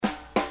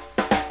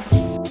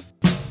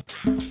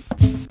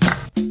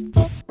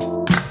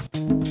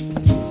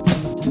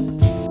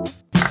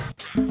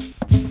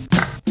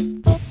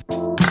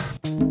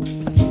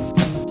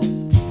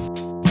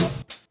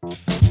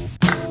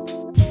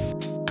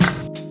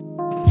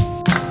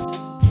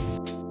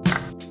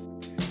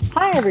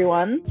Hi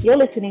everyone, you're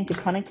listening to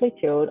Chronically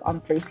Chilled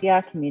on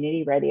 3CR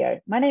Community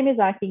Radio. My name is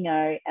Aki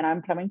Ngo and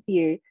I'm coming to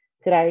you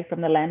today from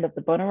the land of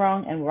the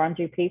Bunurong and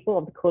Wurundjeri people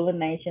of the Kulin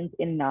Nations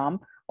in Naarm,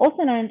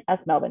 also known as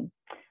Melbourne.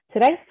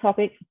 Today's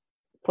topic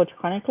for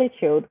Chronically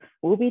Chilled,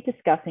 we'll be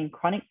discussing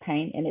chronic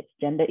pain and its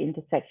gender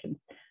intersections.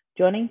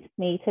 Joining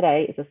me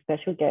today is a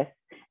special guest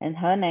and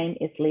her name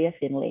is Leah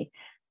Finley.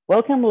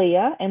 Welcome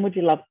Leah, and would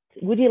you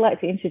like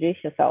to introduce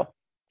yourself?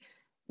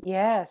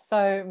 Yeah,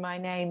 so my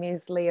name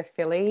is Leah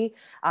Finley.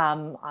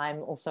 I'm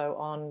also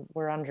on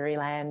Wurundjeri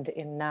land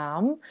in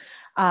Naarm.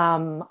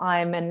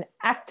 I'm an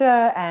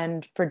actor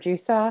and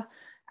producer,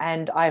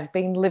 and I've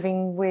been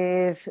living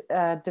with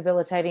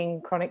debilitating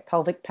chronic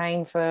pelvic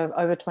pain for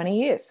over 20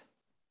 years.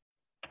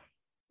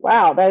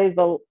 Wow, that is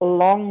a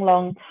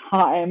long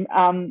time.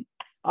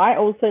 I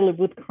also live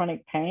with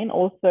chronic pain,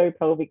 also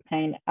pelvic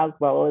pain, as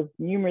well as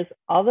numerous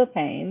other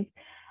pains.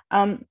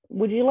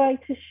 Would you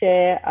like to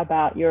share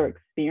about your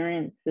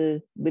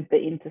experiences with the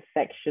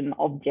intersection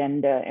of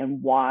gender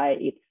and why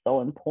it's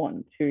so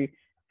important to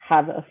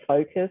have a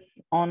focus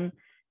on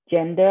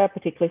gender,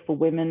 particularly for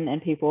women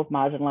and people of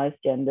marginalized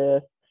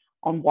genders,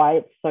 on why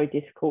it's so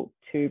difficult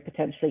to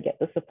potentially get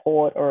the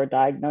support or a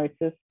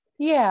diagnosis?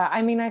 Yeah,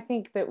 I mean, I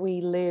think that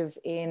we live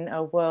in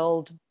a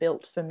world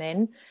built for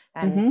men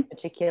and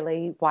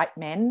particularly white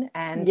men,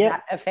 and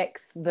that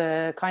affects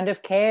the kind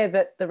of care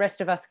that the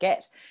rest of us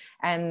get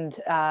and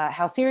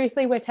how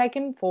seriously we're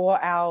taken for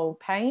our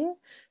pain,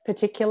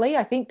 particularly.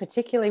 I think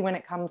particularly when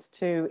it comes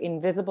to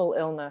invisible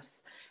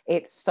illness,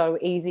 it's so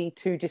easy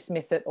to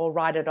dismiss it or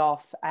write it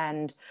off,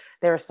 and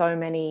there are so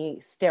many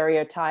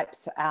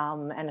stereotypes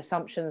and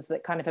assumptions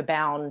that kind of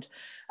abound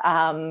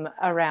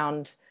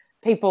around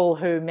people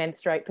who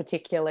menstruate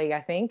particularly,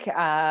 I think.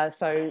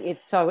 So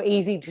it's so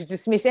easy to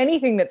dismiss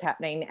anything that's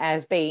happening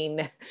as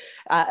being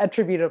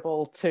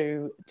attributable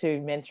to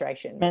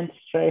menstruation.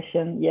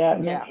 Menstruation,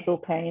 menstrual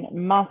pain. It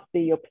must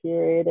be your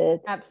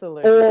period.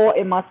 Absolutely. Or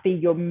it must be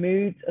your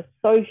moods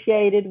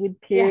associated with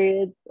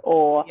periods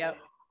or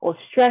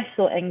stress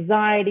or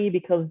anxiety,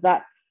 because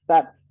that's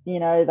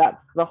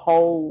the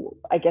whole,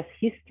 I guess,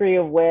 history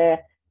of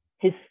where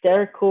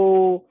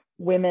hysterical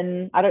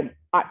women,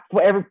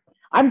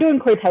 I'm doing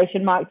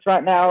quotation marks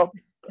right now,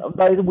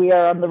 those we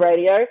are on the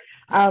radio.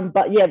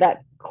 But yeah,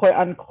 that quote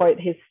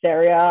unquote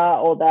hysteria,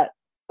 or that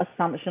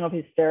assumption of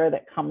hysteria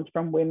that comes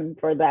from women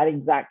for that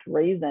exact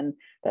reason,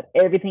 that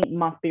everything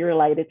must be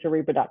related to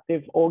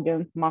reproductive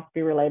organs, must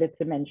be related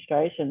to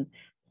menstruation.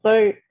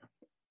 So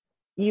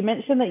you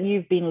mentioned that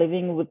you've been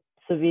living with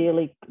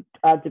severely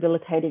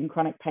debilitating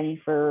chronic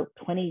pain for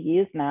 20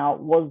 years now.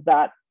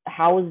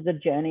 How was the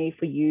journey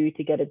for you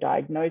to get a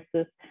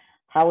diagnosis?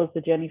 How was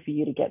the journey for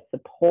you to get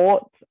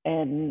support,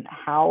 and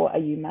how are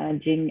you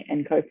managing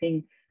and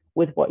coping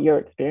with what you're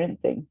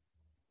experiencing?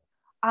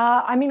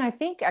 I mean, I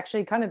think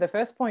actually kind of the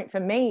first point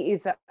for me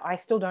is that I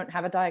still don't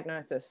have a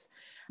diagnosis.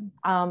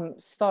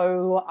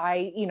 So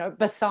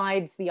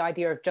besides the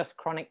idea of just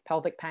chronic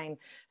pelvic pain.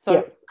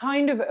 So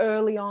kind of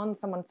early on,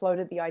 someone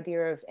floated the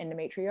idea of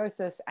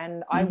endometriosis,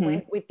 and I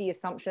went with the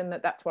assumption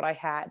that that's what I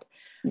had.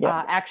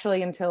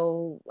 Actually,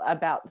 until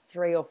about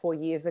 3 or 4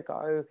 years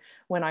ago,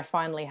 when I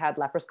finally had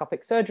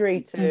laparoscopic surgery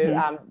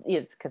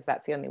it's because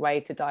that's the only way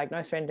to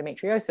diagnose for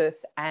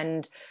endometriosis,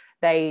 and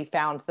they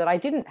found that I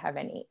didn't have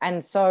any.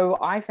 And so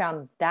I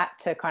found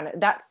that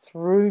that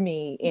threw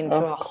me into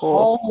a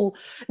whole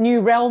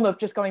new realm of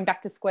just going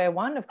back to square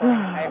one of going,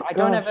 okay, I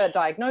don't have a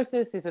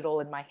diagnosis. Is it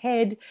all in my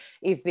head?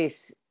 Is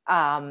this,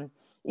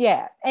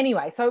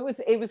 anyway, so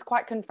it was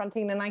quite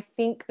confronting. And I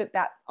think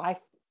that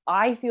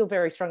I feel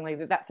very strongly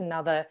that that's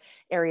another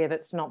area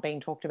that's not being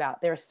talked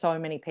about. There are so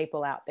many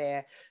people out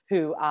there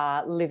who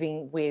are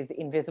living with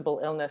invisible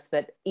illness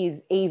that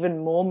is even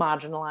more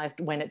marginalized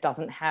when it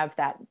doesn't have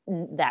that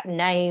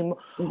name.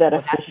 That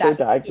official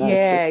diagnosis.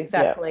 Yeah,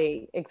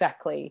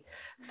 exactly.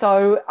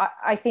 So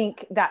I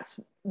think that's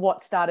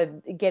what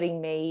started getting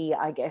me,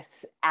 I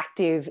guess,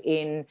 active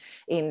in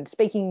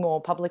speaking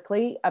more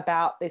publicly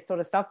about this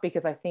sort of stuff,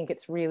 because I think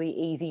it's really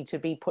easy to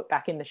be put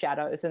back in the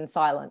shadows and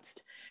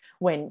silenced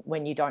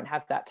when you don't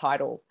have that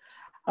title.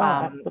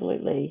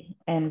 Absolutely.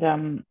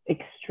 And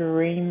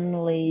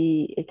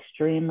extremely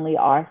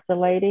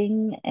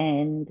isolating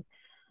and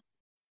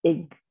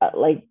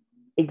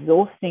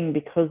exhausting,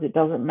 because it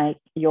doesn't make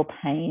your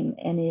pain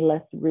any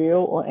less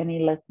real or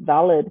any less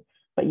valid,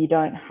 but you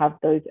don't have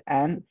those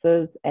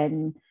answers.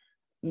 And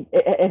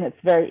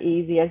it's very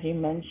easy, as you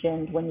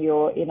mentioned, when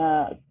you're in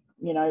a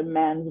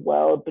man's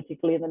world,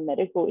 particularly in the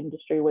medical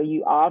industry, where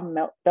you are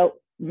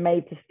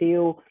made to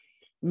feel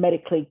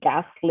medically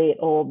gaslit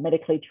or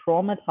medically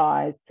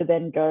traumatized, to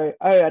then go,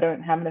 oh, I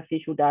don't have an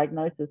official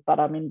diagnosis, but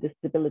I'm in this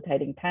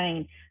debilitating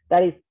pain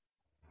that is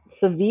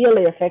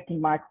severely affecting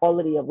my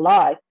quality of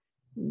life,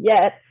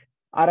 yet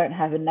I don't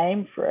have a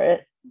name for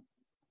it.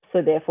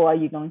 So therefore, are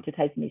you going to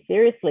take me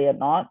seriously or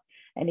not?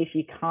 And if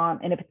you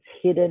can't, and if it's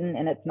hidden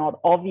and it's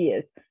not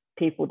obvious,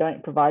 people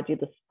don't provide you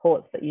the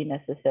supports that you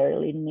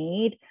necessarily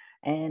need,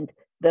 and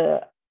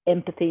the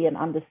empathy and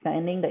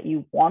understanding that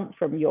you want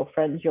from your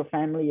friends, your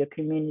family, your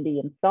community,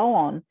 and so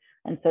on.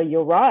 And so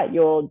you're right,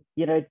 you're,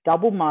 you know,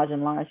 double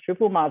marginalized,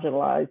 triple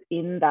marginalized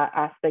in that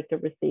aspect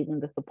of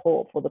receiving the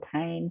support for the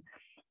pain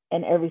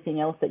and everything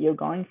else that you're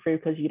going through,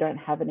 because you don't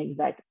have an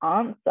exact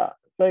answer.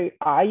 So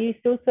are you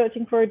still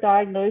searching for a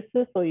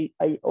diagnosis, or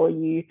are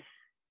you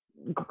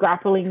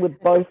grappling with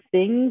both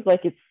things?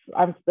 Like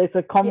it's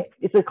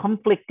a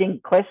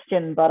conflicting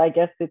question, but I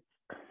guess it's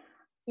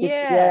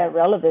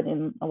relevant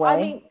in a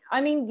way. I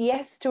mean,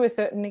 yes, to a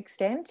certain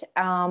extent.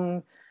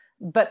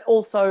 But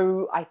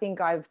also, I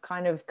think I've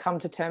kind of come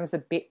to terms a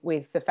bit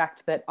with the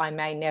fact that I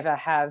may never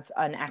have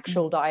an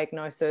actual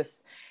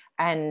diagnosis,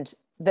 and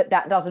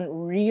that doesn't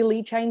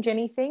really change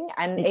anything.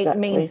 And it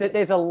means that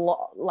there's a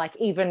lot, like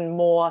even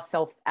more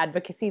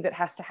self-advocacy that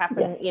has to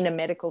happen in a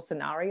medical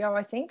scenario,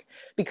 I think,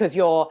 because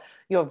you're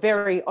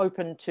very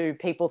open to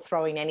people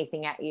throwing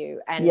anything at you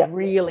and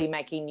really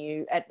making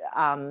you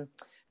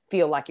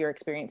feel like your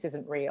experience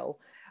isn't real.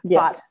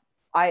 But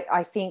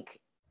I think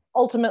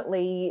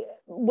ultimately,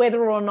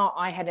 whether or not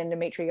I had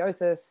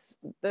endometriosis,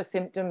 the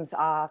symptoms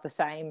are the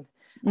same.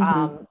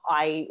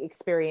 I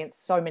experience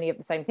so many of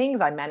the same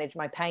things. I manage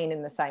my pain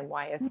in the same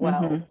way as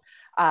well.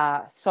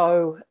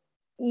 So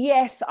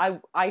yes,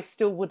 I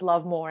still would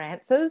love more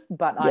answers,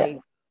 but I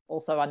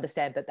also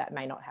understand that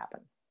may not happen.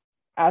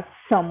 As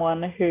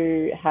someone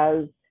who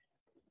has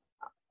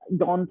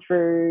gone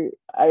through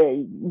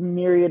a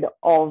myriad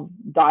of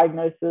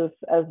diagnoses,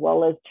 as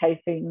well as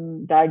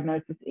chasing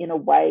diagnosis in a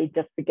way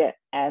just to get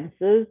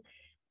answers,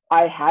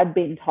 I had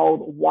been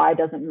told, why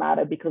does it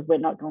matter, because we're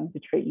not going to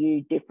treat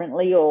you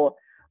differently, or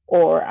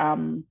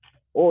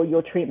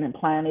your treatment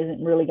plan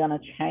isn't really going to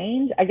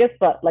change, I guess.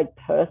 But like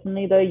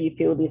personally though, you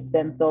feel this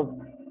sense of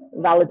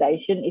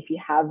validation if you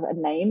have a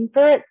name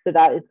for it, so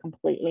that is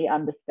completely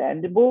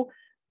understandable.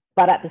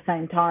 But at the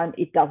same time,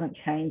 it doesn't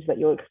change that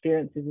your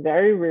experience is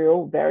very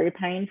real, very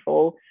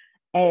painful.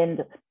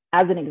 And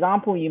as an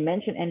example, you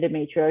mentioned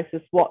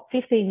endometriosis.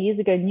 15 years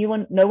ago,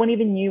 no one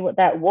even knew what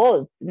that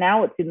was.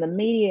 Now it's in the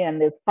media and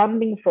there's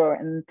funding for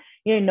it. And,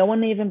 you know, no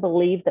one even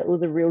believed that it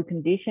was a real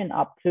condition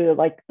up to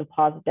like the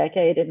past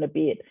decade and a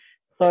bit.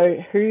 So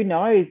who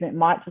knows? It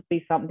might just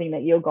be something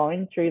that you're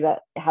going through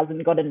that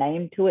hasn't got a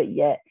name to it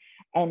yet.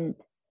 And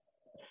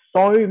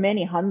so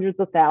many hundreds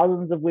of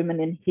thousands of women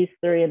in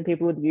history and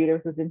people with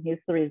uteruses in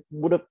history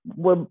were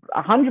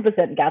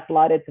 100%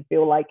 gaslighted to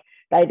feel like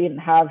they didn't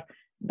have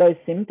those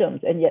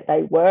symptoms, and yet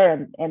they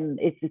were, and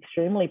it's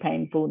extremely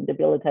painful and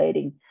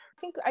debilitating.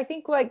 I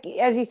think like,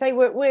 as you say,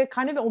 we're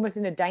kind of almost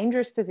in a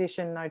dangerous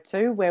position though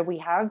too, where we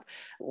have,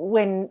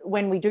 when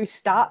we do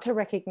start to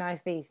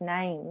recognize these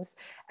names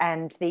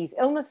and these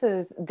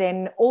illnesses,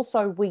 then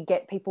also we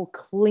get people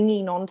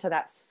clinging onto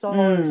that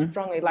so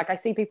strongly. Like I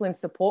see people in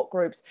support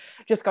groups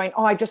just going,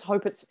 oh, I just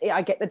hope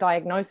I get the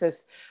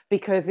diagnosis,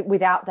 because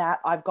without that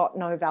I've got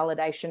no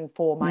validation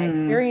for my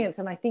experience.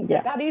 And I think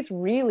that is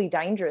really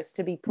dangerous,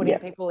 to be putting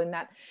people in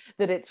that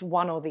it's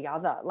one or the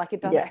other. Like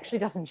it actually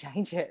doesn't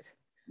change it.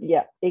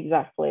 Yeah,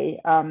 exactly.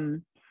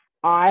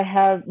 I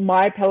have,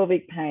 my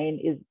pelvic pain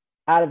is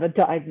out of a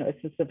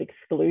diagnosis of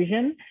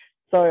exclusion.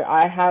 So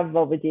I have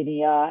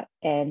vulvodynia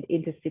and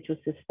interstitial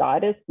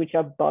cystitis, which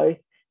are both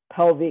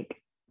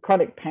pelvic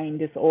chronic pain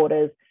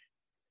disorders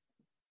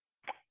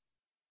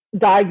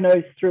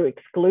diagnosed through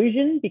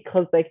exclusion,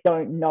 because they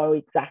don't know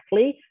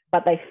exactly,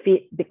 but they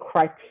fit the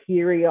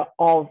criteria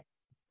of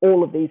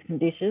all of these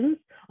conditions.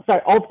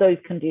 So of those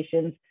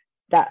conditions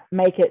that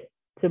make it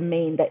to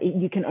mean that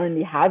you can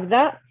only have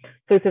that.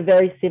 So it's a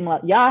very similar,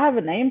 I have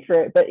a name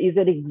for it, but is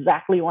it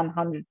exactly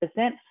 100%?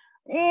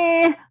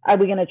 Are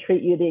we going to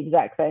treat you the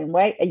exact same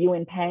way? Are you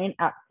in pain?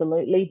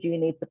 Absolutely. Do you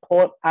need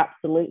support?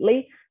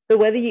 Absolutely. So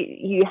whether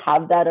you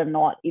have that or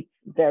not, it's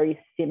very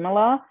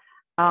similar.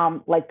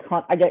 Like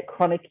I get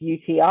chronic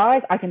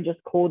UTIs. I can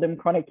just call them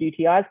chronic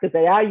UTIs because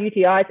they are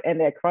UTIs and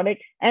they're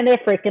chronic and they're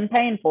freaking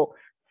painful.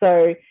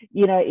 So,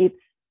 you know, it's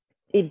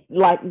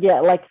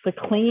so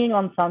clinging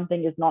on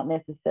something is not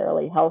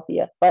necessarily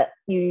healthier, but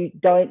you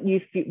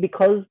feel,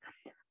 because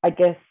I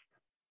guess,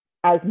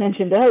 as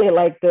mentioned earlier,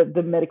 like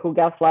the medical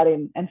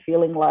gaslighting and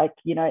feeling like,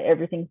 you know,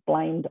 everything's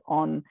blamed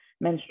on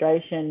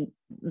menstruation,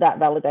 that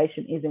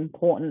validation is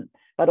important,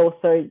 but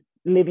also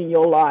living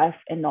your life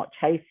and not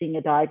chasing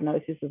a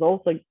diagnosis is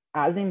also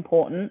as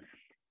important,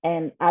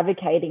 and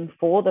advocating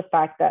for the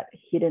fact that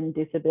hidden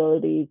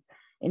disabilities,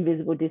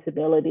 invisible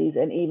disabilities,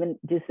 and even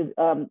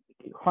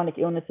chronic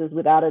illnesses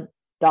without a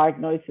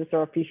diagnosis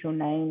or official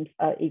names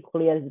are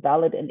equally as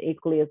valid and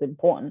equally as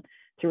important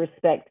to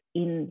respect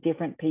in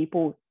different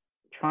people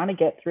trying to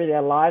get through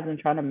their lives and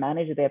trying to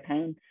manage their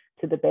pain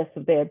to the best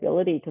of their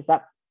ability, because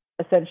that's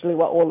essentially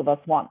what all of us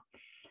want.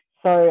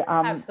 So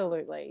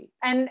absolutely.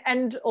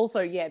 And also,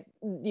 you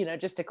know,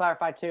 just to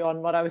clarify too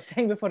on what I was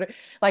saying before,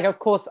 like, of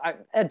course,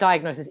 a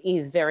diagnosis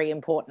is very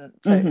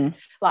important too.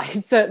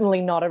 Like,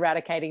 certainly not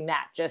eradicating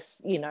that,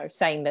 just, you know,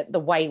 saying that the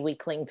way we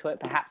cling to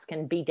it perhaps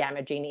can be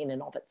damaging in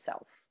and of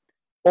itself.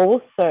 Also,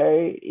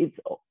 it's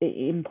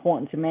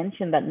important to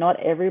mention that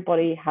not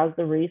everybody has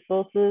the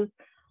resources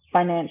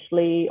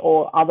financially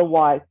or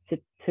otherwise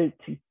to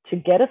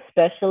get a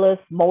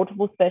specialist,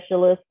 multiple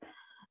specialists,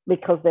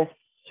 because there's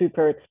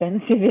super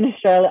expensive in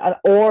Australia,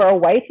 or a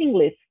waiting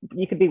list.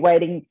 You could be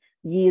waiting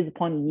years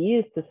upon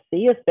years to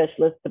see a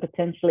specialist to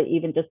potentially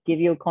even just give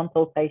you a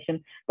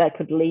consultation that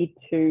could lead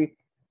to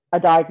a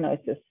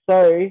diagnosis.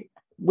 So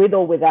with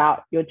or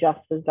without, you're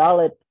just as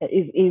valid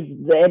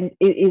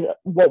is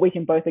what we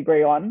can both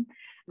agree on.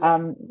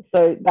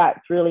 So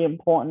that's really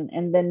important.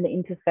 And then the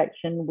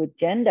intersection with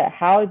gender.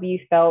 How have you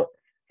felt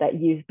that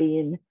you've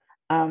been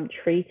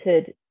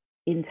treated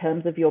in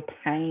terms of your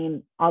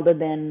pain, other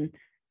than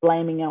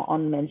blaming it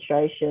on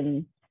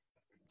menstruation?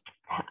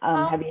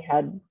 Have you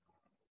had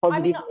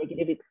positive,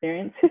 negative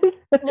experiences?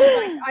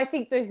 Look, I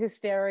think the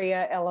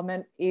hysteria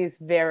element is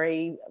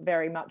very,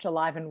 very much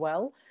alive and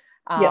well.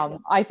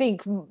 I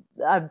think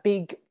a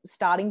big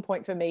starting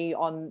point for me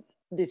on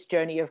this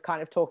journey of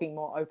kind of talking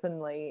more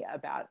openly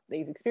about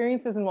these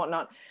experiences and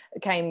whatnot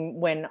came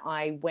when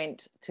I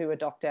went to a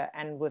doctor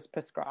and was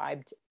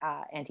prescribed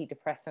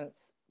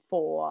antidepressants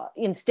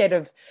instead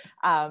of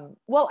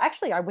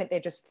actually I went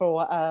there just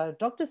for a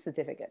doctor's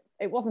certificate.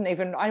 I wasn't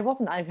even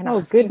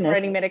asking for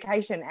any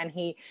medication, and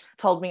he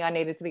told me I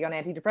needed to be on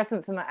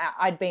antidepressants, and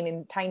I'd been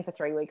in pain for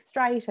 3 weeks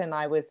straight, and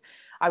I was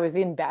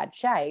in bad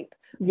shape.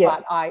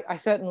 But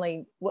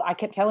I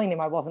kept telling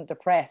him I wasn't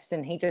depressed,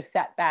 and he just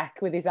sat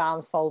back with his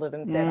arms folded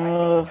and said,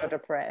 I think you're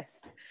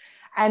depressed.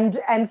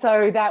 And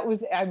so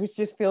I was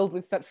just filled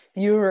with such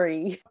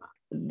fury.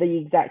 The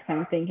exact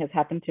same thing has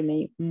happened to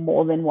me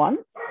more than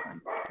once.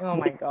 Oh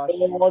my gosh.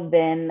 More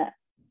than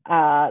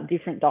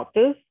different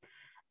doctors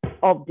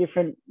of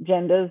different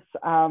genders.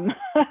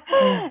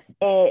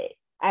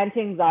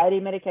 Anti-anxiety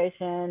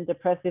medication,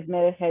 depressive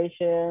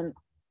medication,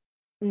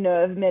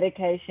 nerve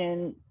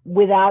medication,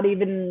 without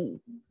even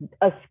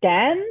a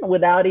scan,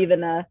 without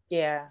even a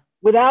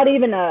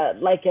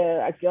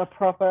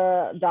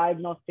proper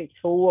diagnostic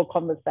tool or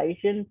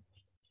conversation,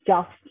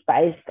 just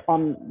based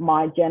on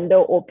my gender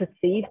or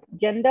perceived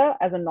gender.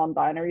 As a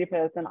non-binary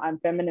person, I'm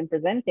feminine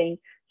presenting,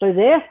 so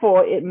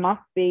therefore it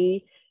must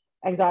be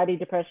anxiety,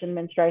 depression,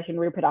 menstruation,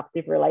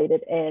 reproductive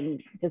related,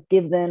 and just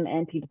give them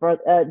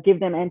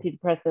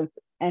antidepressants,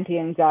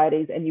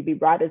 anti-anxieties, and you'd be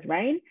bright as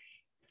rain,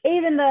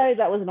 even though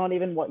that was not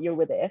even what you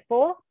were there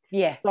for.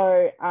 Yeah.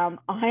 So I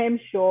am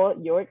sure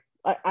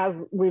as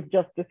we've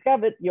just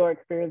discovered, your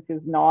experience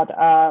is not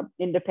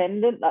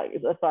independent.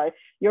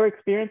 Your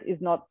experience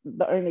is not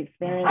the only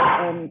experience,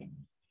 and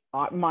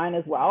mine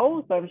as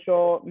well. So I'm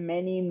sure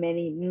many,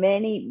 many,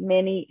 many,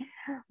 many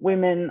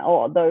women,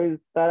 or those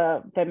that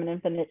are feminine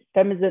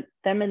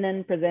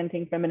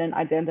presenting, feminine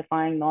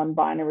identifying,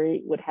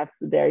 non-binary, would have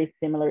very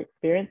similar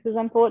experiences,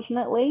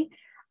 unfortunately.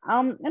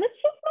 And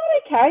it's just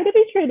not okay to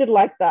be treated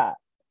like that.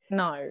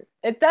 No,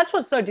 that's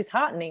what's so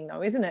disheartening,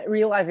 though, isn't it?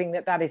 Realizing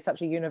that is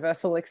such a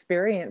universal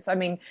experience. I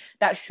mean,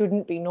 that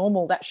shouldn't be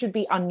normal. That should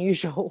be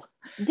unusual.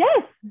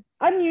 Yes,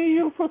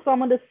 unusual for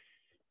someone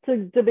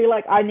to be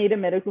like, I need a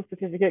medical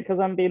certificate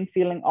because I'm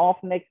feeling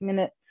off. Next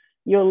minute,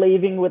 you're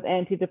leaving with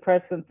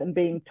antidepressants and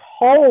being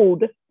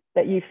told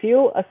that you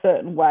feel a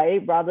certain way,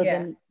 rather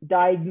than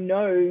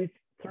diagnosed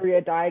through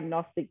a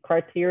diagnostic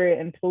criteria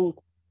and tools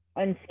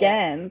and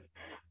scans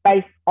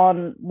based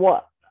on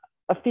what?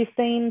 A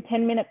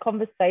 10-minute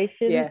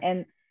conversation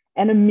and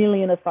a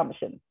million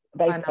assumptions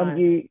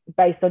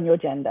based on your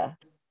gender.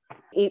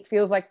 It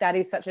feels like that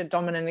is such a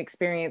dominant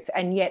experience,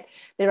 and yet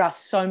there are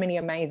so many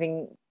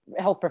amazing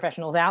health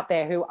professionals out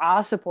there who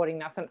are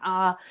supporting us and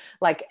are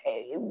like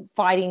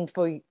fighting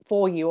for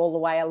you all the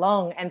way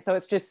along. And so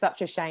it's just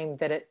such a shame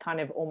that it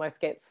kind of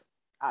almost gets,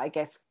 I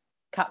guess,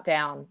 cut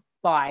down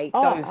by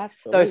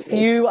those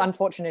few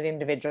unfortunate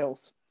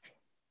individuals.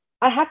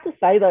 I have to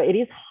say, though, it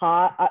is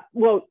hard.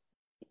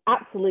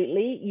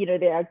 Absolutely,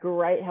 there are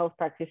great health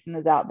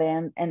practitioners out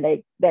there, and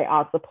they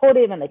are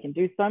supportive and they can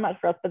do so much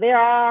for us, but there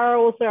are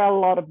also a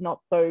lot of not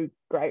so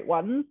great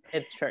ones.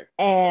 It's true.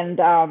 And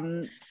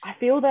I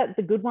feel that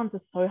the good ones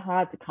are so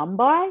hard to come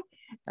by.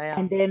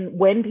 And then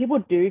when people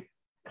do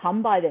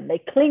come by them, they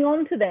cling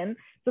on to them,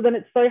 so then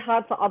it's so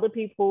hard for other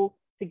people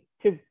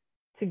to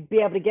be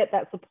able to get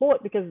that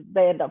support, because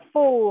they end up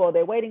full or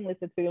their waiting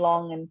list is too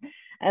long,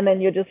 and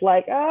then you're just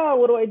like, oh,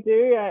 what do I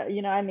do?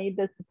 I need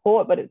the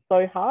support, but it's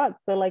so hard.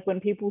 So like when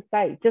people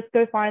say, just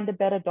go find a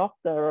better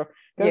doctor, or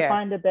go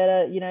find a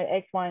better,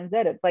 X, Y, and Z,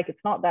 it's like,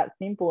 it's not that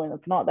simple and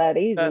it's not that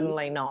easy.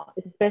 Certainly not.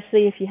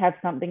 Especially if you have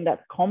something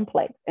that's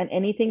complex, and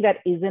anything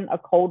that isn't a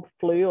cold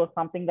flu or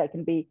something that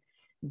can be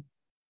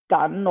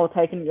done or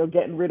taken, you're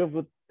getting rid of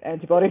with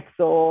antibiotics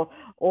or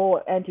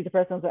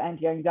antidepressants or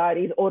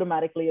anti-anxiety, is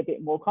automatically a bit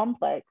more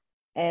complex.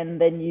 And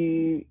then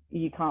you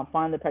can't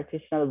find the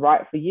practitioner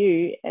right for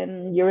you,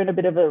 and you're in a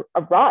bit of a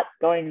rut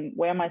going,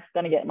 where am I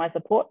going to get my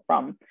support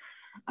from?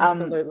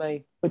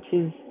 Absolutely. Which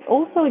is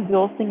also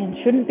exhausting and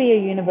shouldn't be a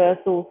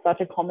universal, such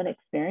a common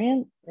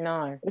experience.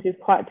 No. Which is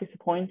quite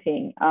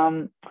disappointing.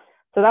 So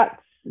that's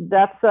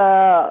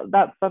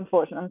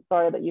unfortunate. I'm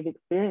sorry that you've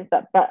experienced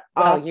that, but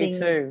you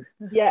too.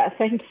 Yeah,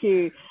 thank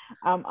you.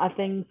 Are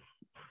things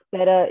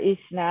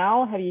better-ish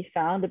now? Have you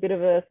found a bit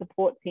of a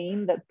support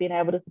team that's been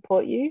able to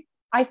support you?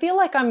 I feel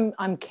like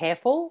I'm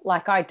careful.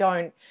 Like I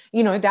don't,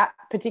 that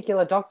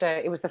particular doctor,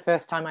 it was the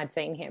first time I'd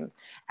seen him.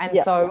 And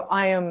so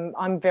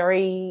I'm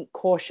very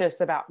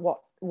cautious about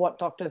what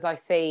doctors I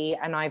see.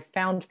 And I've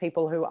found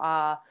people who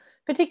are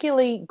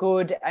particularly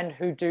good and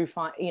who do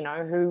find,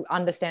 who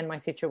understand my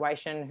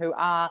situation, who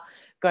are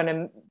going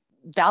to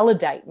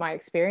validate my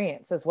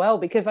experience as well.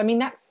 Because I mean,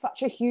 that's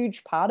such a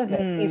huge part of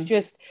it, is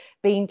just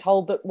being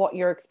told that what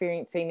you're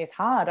experiencing is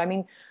hard. I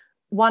mean,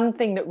 one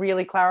thing that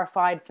really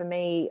clarified for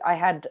me, I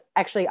had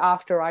actually,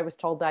 after I was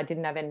told that I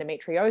didn't have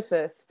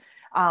endometriosis,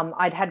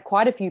 I'd had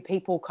quite a few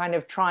people kind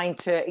of trying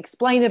to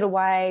explain it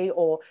away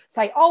or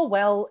say, oh,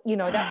 well,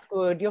 that's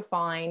good, you're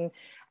fine.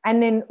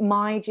 And then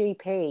my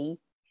GP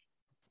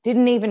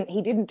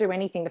he didn't do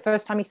anything. The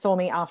first time he saw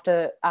me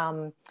after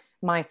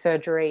my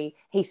surgery,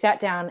 he sat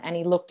down and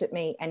he looked at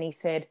me and he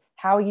said,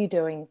 how are you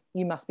doing?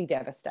 You must be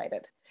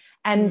devastated.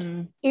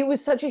 And it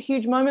was such a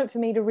huge moment for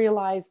me to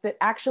realize that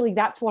actually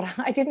that's what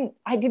I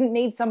didn't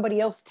need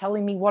somebody else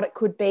telling me what it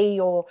could be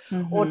or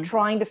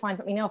trying to find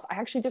something else. I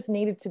actually just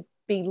needed to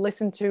be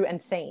listened to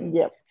and seen.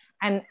 Yep.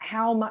 And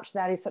how much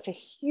that is such a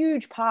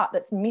huge part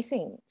that's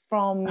missing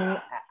from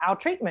our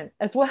treatment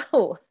as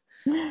well.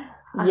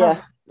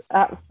 Yes,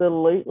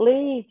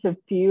 absolutely. To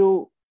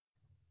feel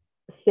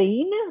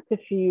seen, to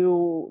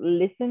feel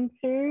listened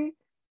to.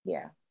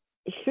 Yeah.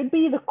 It should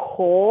be the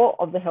core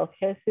of the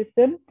healthcare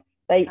system.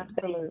 They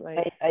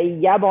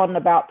yab on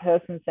about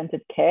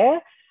person-centered care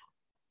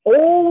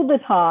all the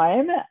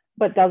time,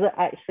 but does it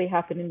actually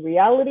happen in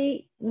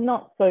reality?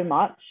 Not so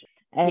much.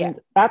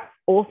 And that's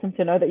awesome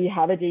to know that you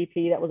have a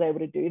GP that was able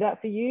to do that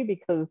for you,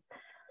 because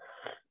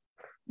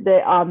they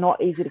are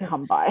not easy to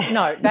come by.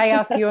 No, they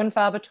are few and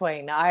far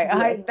between.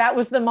 That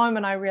was the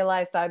moment I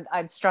realized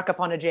I'd struck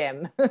upon a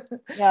gem.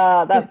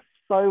 Yeah, that's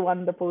so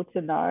wonderful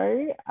to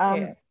know.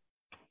 And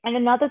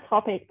another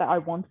topic that I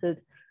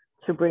wanted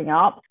to bring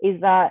up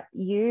is that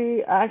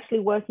you are actually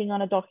working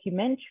on a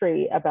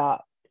documentary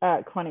about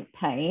chronic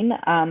pain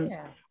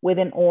with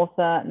an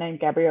author named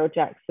Gabrielle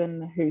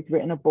Jackson, who's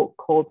written a book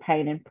called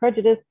Pain and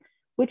Prejudice,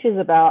 which is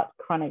about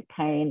chronic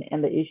pain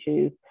and the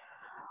issues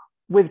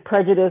with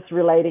prejudice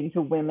relating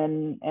to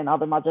women and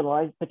other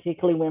marginalized,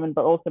 particularly women,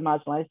 but also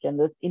marginalized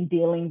genders, in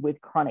dealing with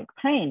chronic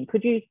pain.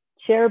 Could you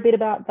share a bit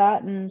about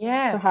that and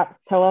perhaps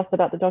tell us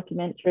about the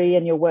documentary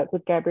and your work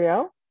with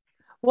Gabrielle?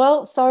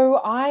 Well, so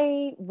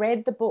I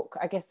read the book,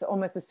 I guess,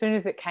 almost as soon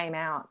as it came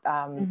out,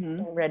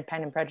 read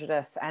Pain and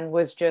Prejudice, and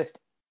was just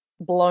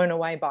blown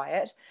away by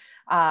it.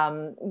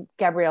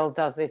 Gabrielle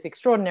does this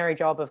extraordinary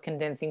job of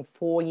condensing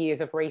 4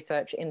 years of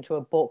research into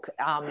a book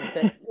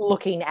that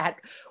looking at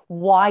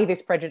why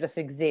this prejudice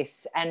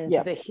exists and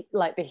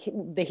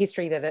the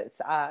history that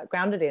it's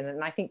grounded in.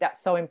 And I think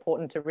that's so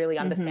important to really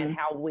understand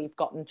how we've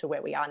gotten to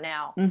where we are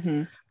now.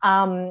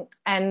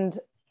 And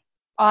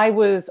I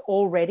was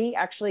already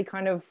actually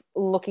kind of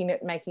looking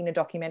at making a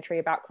documentary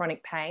about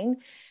chronic pain.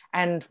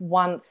 And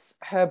once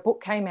her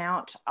book came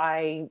out,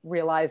 I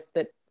realized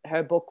that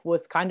her book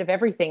was kind of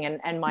everything.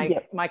 And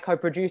my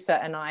co-producer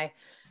and I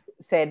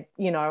said,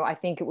 I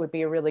think it would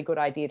be a really good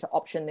idea to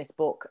option this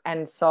book.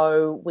 And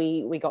so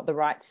we got the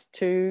rights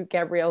to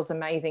Gabrielle's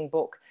amazing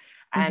book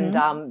and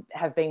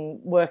have been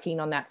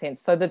working on that since.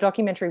 So the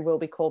documentary will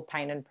be called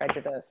Pain and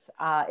Prejudice.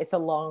 It's a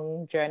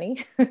long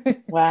journey.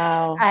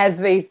 Wow. As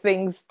these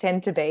things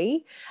tend to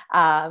be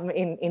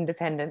in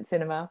independent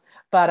cinema.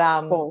 But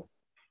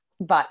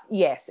but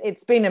yes,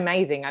 it's been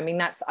amazing. I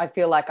mean, I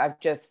feel like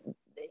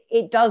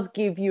it does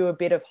give you a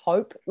bit of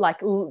hope,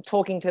 like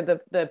talking to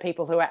the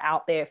people who are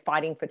out there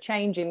fighting for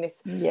change in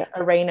this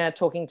arena,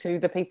 talking to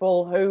the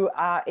people who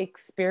are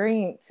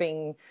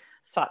experiencing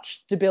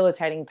such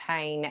debilitating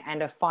pain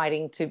and are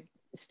fighting to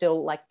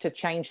still to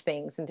change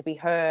things and to be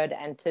heard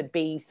and to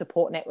be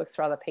support networks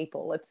for other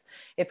people.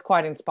 It's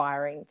quite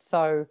inspiring.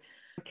 So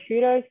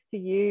kudos to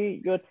you,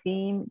 your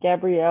team,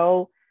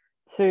 Gabrielle,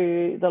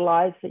 to the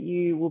lives that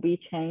you will be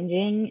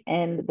changing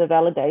and the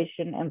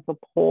validation and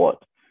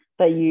support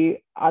that you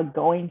are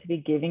going to be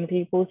giving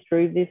people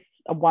through this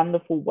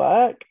wonderful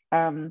work.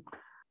 That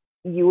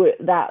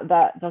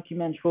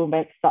documentary will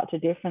make such a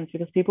difference,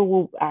 because people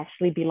will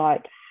actually be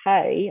like,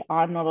 hey,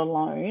 I'm not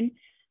alone.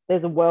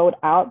 There's a world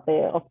out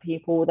there of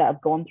people that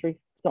have gone through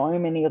so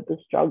many of the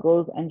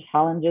struggles and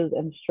challenges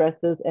and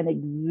stresses and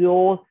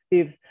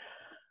exhaustive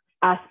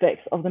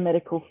aspects of the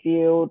medical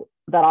field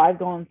that I've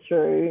gone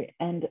through.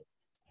 And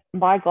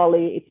by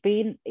golly,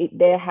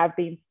 there have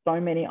been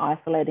so many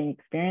isolating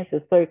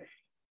experiences. So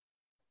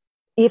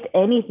if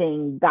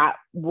anything, that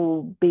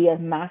will be a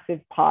massive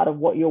part of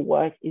what your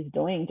work is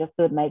doing, just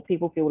to make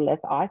people feel less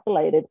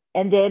isolated,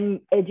 and then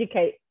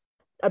educate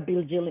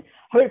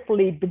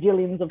hopefully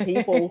bajillions of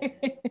people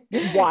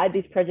why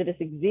this prejudice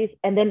exists,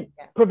 and then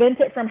prevent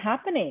it from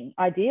happening.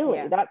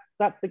 Ideally,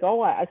 that's the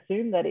goal. I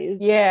assume that is.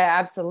 Yeah,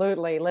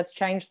 absolutely. Let's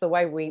change the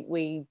way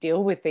we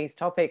deal with these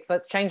topics.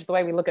 Let's change the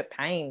way we look at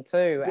pain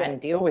too and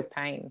deal with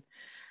pain.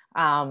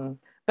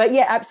 But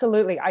yeah,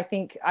 absolutely. I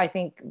think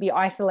the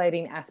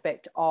isolating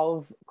aspect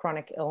of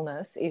chronic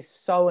illness is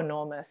so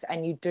enormous,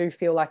 and you do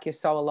feel like you're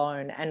so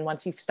alone. And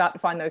once you start to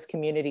find those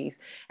communities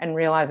and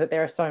realize that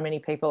there are so many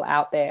people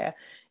out there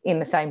in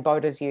the same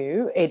boat as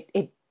you,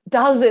 it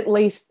does at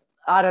least,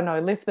 I don't know,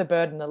 lift the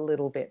burden a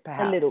little bit,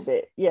 perhaps. A little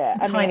bit, yeah.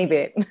 A tiny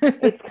bit.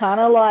 It's kind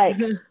of like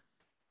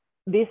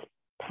this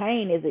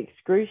pain is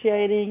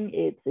excruciating,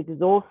 it's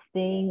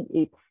exhausting,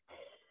 it's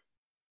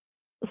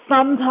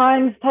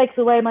sometimes takes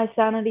away my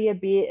sanity a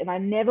bit, and I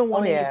never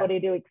want anybody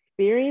to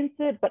experience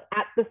it, but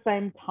at the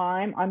same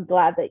time I'm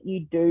glad that you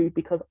do,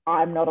 because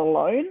I'm not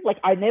alone. Like,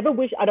 I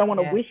don't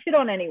want to wish it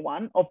on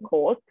anyone, of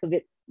course, because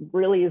it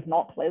really is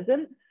not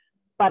pleasant,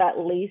 but at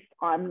least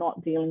I'm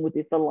not dealing with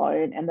this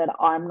alone, and that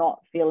I'm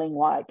not feeling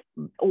like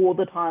all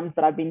the times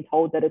that I've been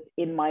told that it's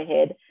in my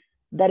head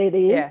that it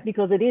is,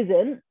 because it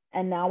isn't.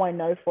 And now I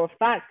know for a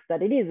fact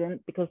that it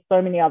isn't, because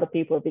so many other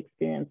people have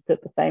experienced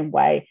it the same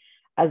way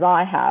as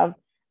I have.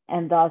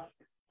 And thus,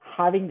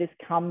 having this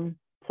come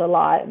to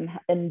light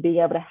and being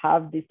able to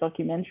have this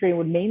documentary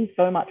would mean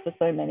so much for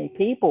so many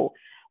people.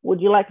 Would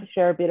you like to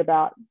share a bit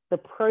about the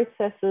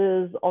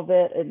processes of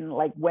it, and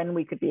like when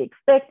we could be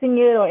expecting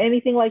it or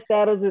anything like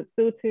that? Or is it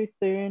still too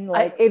soon?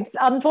 It's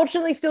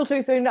unfortunately still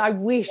too soon. I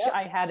wish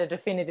I had a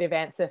definitive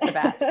answer for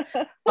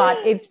that. But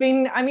it's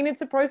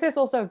a process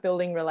also of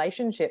building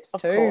relationships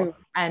too,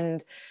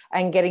 and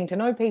getting to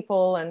know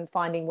people and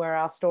finding where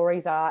our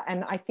stories are.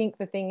 And I think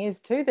the thing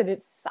is too that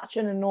it's such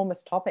an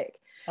enormous topic.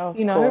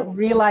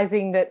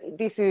 Realizing that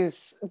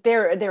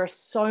there are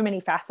so many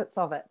facets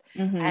of it,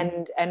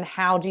 and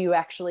how do you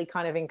actually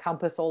kind of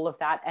encompass all of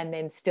that, and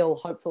then still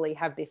hopefully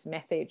have this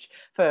message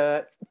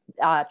for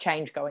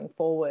change going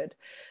forward.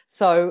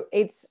 So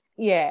that's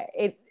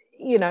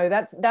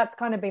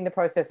kind of been the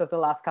process of the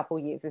last couple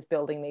of years, is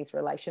building these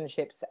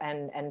relationships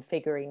and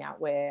figuring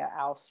out where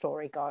our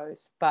story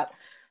goes. But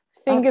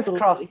fingers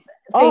crossed,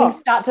 things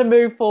start to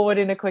move forward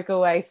in a quicker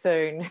way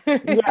soon.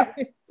 Yeah.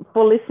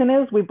 For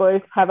listeners, we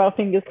both have our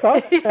fingers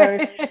crossed. So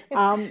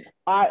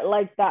I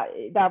like that.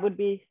 That would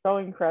be so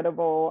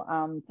incredible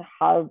to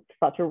have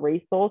such a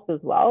resource as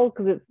well,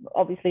 because it's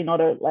obviously not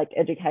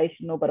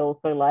educational, but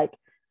also like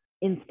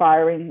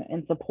inspiring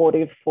and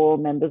supportive for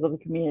members of the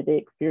community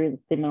experience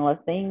similar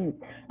things.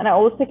 And I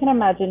also can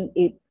imagine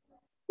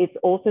it's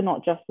also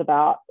not just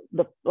about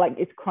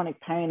it's chronic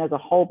pain as a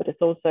whole, but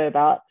it's also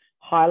about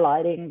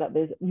highlighting that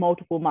there's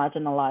multiple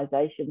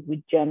marginalizations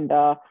with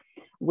gender,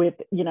 with,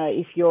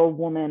 if you're a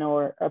woman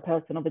or a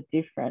person of a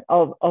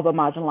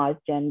marginalized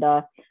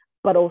gender,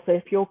 but also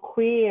if you're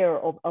queer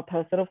or a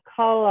person of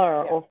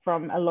color, or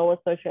from a lower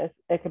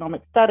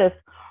socioeconomic status,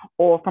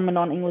 or from a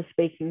non-English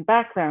speaking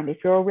background, if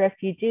you're a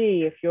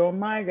refugee, if you're a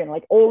migrant,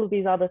 like all of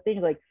these other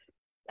things, like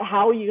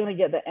how are you going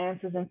to get the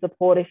answers and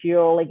support if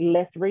you're like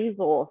less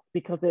resourced?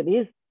 Because it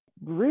is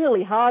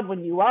really hard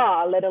when you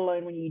are, let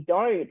alone when you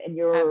don't, and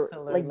you're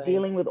like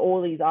dealing with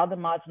all these other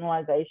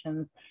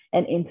marginalizations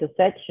and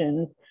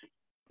intersections.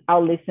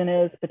 Our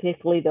listeners,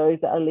 particularly those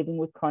that are living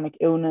with chronic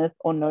illness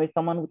or know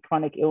someone with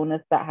chronic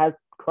illness that has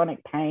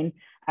chronic pain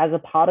as a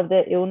part of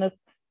their illness,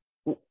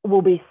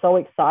 will be so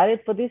excited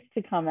for this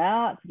to come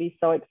out, to be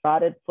so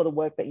excited for the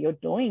work that you're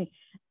doing.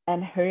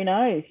 And who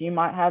knows, you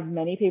might have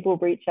many people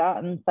reach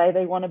out and say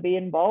they want to be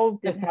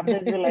involved and have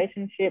those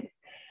relationships,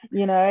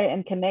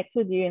 and connect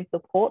with you and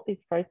support this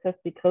process,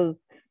 because,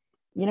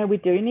 we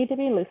do need to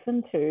be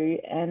listened to.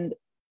 And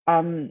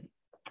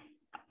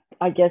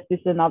I guess this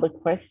is another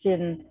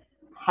question.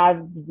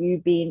 Have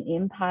you been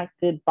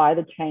impacted by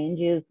the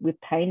changes with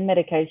pain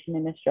medication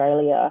in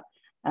Australia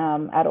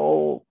at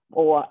all,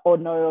 or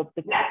know of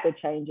the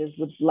changes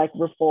with like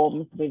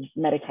reforms with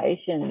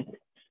medications?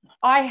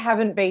 I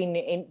haven't been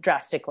in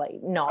drastically.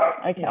 No.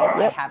 Okay. No,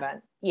 I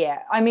haven't.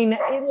 Yeah. I mean,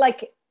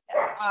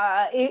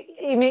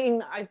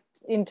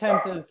 in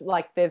terms of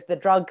like, there's the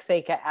drug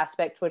seeker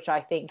aspect, which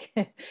I think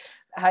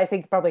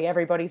probably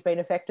everybody's been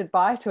affected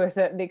by to a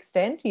certain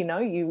extent.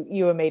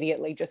 You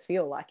immediately just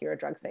feel like you're a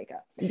drug seeker.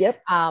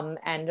 Yep.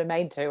 And are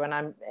made to,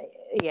 and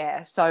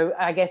so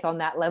I guess on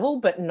that level,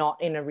 but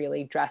not in a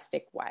really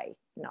drastic way.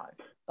 No.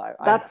 So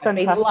I've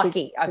been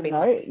lucky. I've been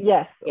lucky.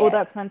 Yes. Well,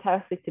 that's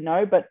fantastic to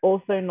know, but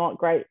also not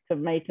great for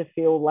me to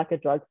feel like a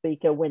drug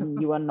seeker when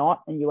you are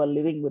not, and you are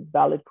living with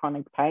valid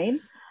chronic pain.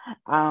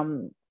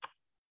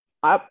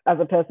 As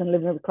a person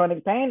living with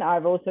chronic pain,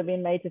 I've also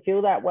been made to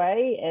feel that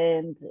way.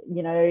 And,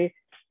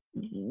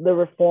 the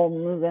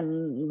reforms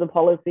and the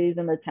policies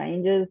and the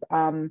changes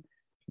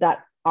that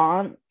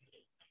aren't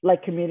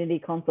like community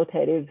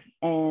consultative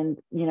and,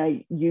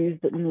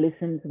 used and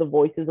listen to the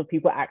voices of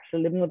people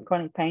actually living with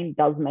chronic pain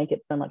does make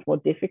it so much more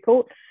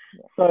difficult.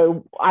 Yeah.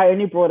 So I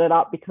only brought it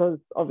up because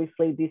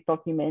obviously this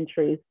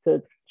documentary is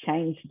to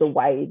change the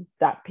way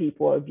that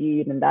people are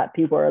viewed and that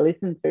people are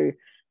listened to.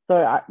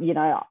 So,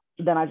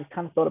 then I just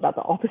kind of thought about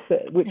the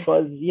opposite, which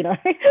was,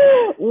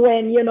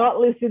 when you're not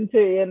listened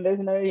to and there's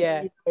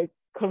no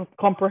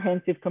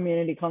comprehensive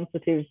community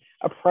consultative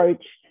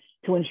approach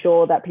to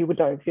ensure that people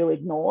don't feel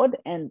ignored.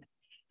 And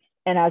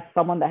as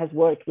someone that has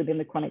worked within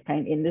the chronic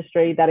pain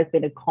industry, that has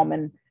been a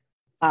common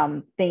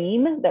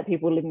theme, that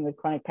people living with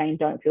chronic pain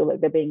don't feel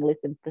like they're being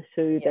listened to.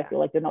 They feel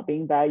like they're not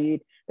being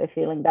valued. They're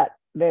feeling that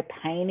their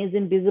pain is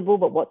invisible.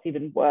 But what's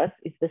even worse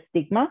is the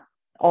stigma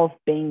of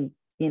being,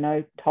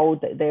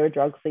 told that they're a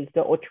drug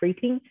seeker, or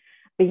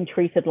being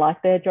treated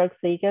like they're a drug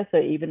seeker. So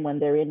even when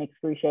they're in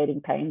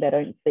excruciating pain, they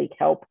don't seek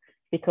help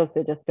because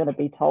they're just going to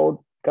be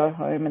told, go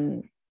home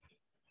and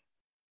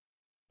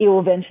it will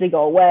eventually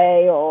go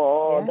away,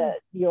 or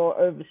that you're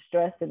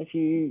overstressed, and if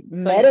you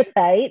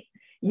meditate,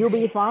 you'll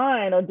be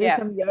fine, or do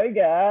some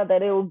yoga,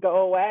 that it'll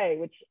go away,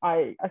 which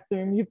I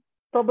assume you've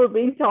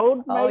probably been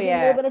told more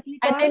than a few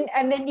times.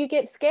 And then you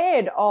get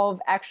scared of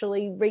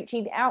actually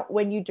reaching out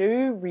when you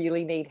do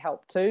really need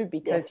help too,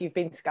 because you've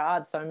been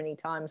scarred so many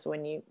times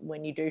when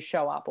you do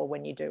show up, or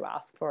when you do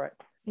ask for it.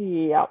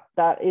 Yep,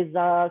 that is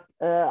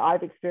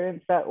I've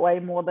experienced that way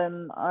more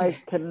than I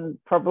can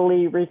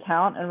probably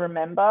recount and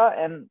remember,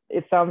 and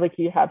it sounds like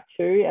you have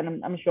too.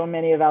 And I'm sure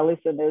many of our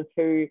listeners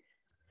who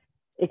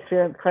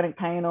experience chronic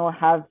pain or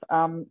have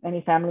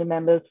any family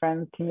members,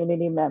 friends,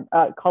 community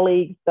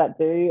colleagues that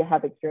do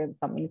have experienced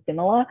something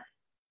similar.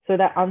 So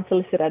that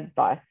unsolicited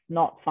advice,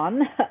 not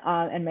fun,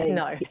 and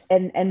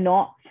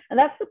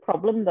that's the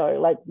problem though.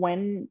 Like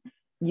when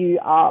you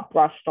are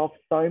brushed off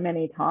so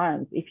many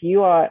times, if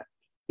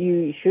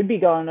you should be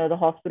going to the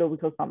hospital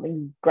because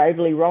something's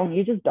gravely wrong,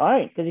 you just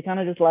don't, because you kind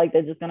of just like,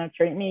 they're just going to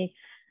treat me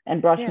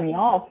and brush me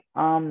off.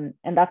 And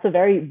that's a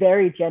very,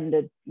 very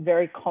gendered,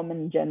 very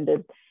common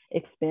gendered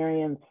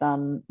experience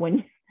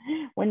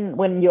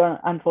when you're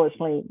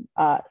unfortunately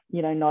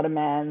not a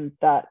man,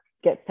 that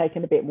gets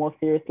taken a bit more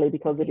seriously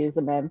because it is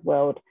a man's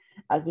world,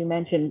 as we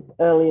mentioned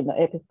earlier in the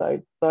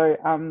episode.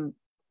 So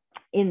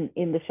in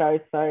the show,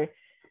 so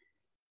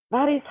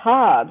that is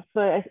hard.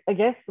 So I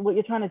guess what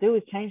you're trying to do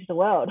is change the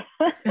world,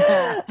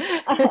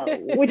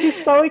 which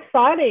is so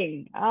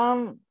exciting.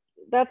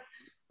 That's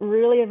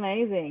really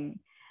amazing.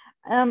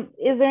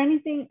 Is there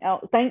anything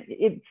else?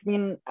 It's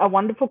been a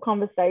wonderful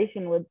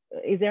conversation.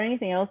 Is there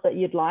anything else that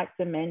you'd like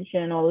to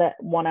mention, or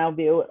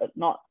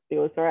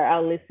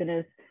our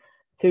listeners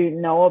to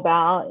know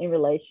about in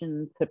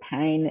relation to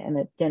pain and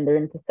its gender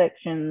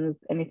intersections?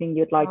 Anything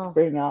you'd like to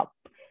bring up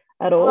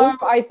at all?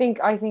 I think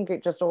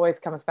it just always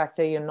comes back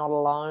to, you're not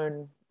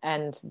alone,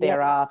 and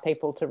there are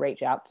people to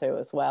reach out to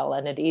as well.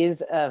 And it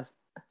is a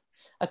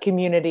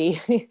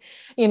community,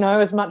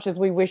 as much as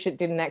we wish it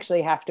didn't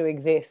actually have to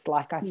exist.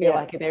 Like, I feel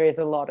like there is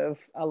a lot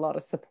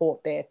of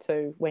support there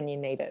too when you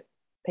need it.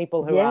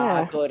 People who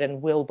are good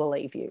and will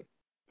believe you.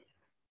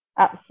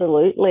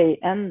 Absolutely.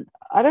 And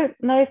I don't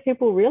know if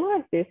people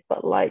realize this,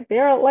 but like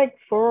there are like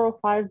 4 or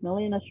 5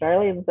 million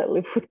Australians that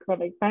live with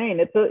chronic pain.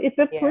 It's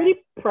a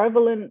pretty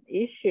prevalent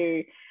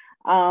issue.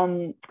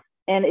 And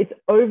it's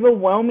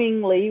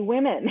overwhelmingly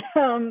women.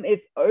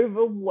 It's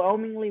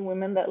overwhelmingly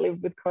women that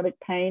live with chronic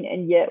pain,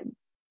 and yet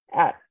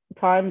at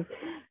times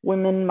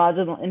women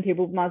and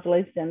people with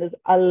marginalized genders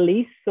are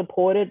least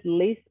supported, the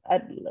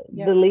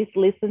least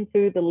listened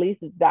to, the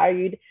least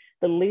valued,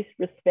 the least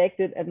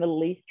respected, and the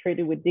least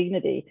treated with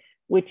dignity,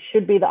 which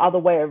should be the other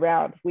way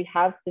around. We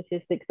have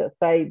statistics that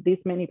say this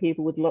many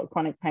people with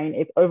chronic pain,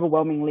 it's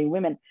overwhelmingly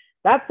women.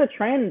 That's a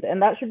trend,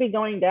 and that should be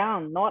going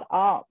down, not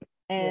up.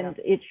 And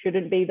it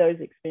shouldn't be those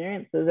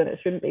experiences, and it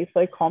shouldn't be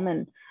so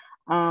common.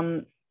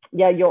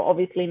 You're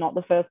obviously not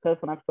the first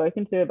person I've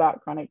spoken to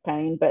about chronic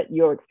pain, but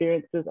your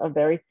experiences are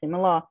very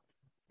similar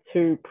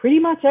to pretty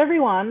much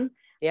everyone,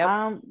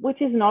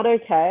 which is not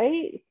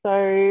okay.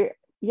 So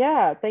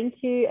thank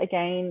you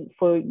again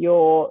for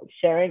your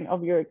sharing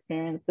of your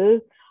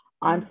experiences.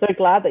 I'm so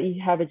glad that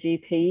you have a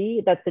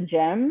GP. That's a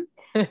gem.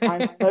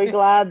 I'm so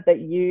glad that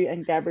you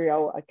and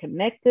Gabrielle are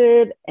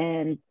connected,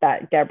 and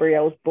that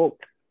Gabrielle's book,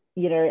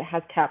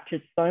 has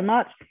captured so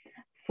much.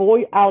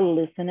 For our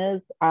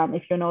listeners,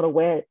 if you're not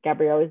aware,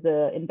 Gabrielle is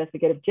an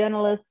investigative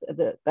journalist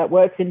that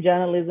works in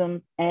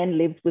journalism and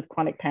lives with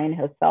chronic pain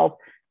herself.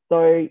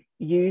 So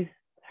use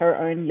her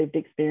own lived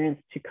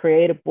experience to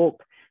create a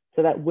book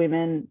so that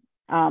women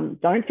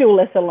don't feel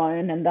less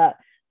alone, and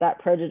that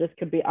prejudice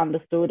could be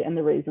understood and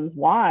the reasons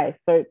why.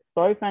 So it's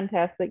so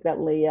fantastic that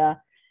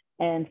Leah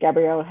and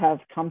Gabrielle have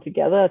come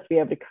together to be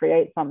able to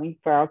create something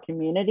for our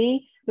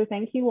community. So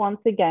thank you once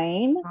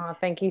again. Oh,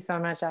 thank you so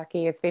much,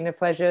 Aki. It's been a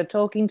pleasure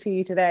talking to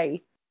you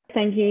today.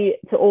 Thank you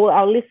to all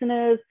our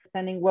listeners,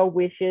 sending well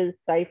wishes,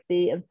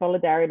 safety, and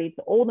solidarity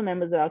to all the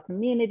members of our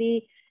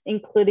community,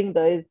 including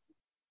those,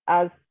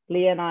 as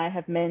Leah and I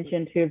have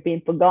mentioned, who have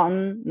been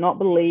forgotten, not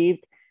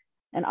believed,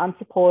 and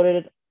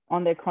unsupported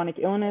on their chronic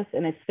illness,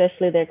 and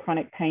especially their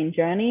chronic pain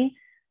journey.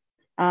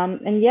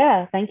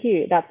 Thank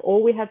you. That's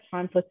all we have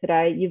time for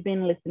today. You've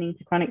been listening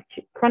to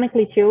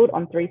Chronically Chilled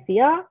on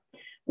 3CR.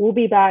 We'll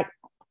be back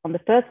on the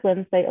first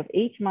Wednesday of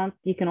each month.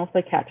 You can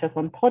also catch us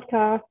on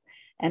podcast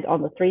and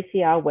on the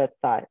 3CR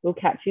website. We'll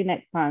catch you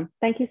next time.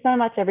 Thank you so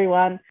much,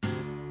 everyone.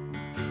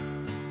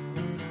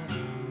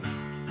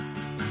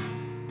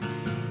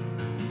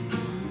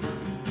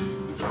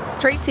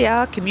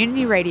 3CR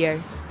Community Radio,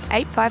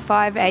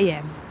 855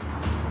 AM.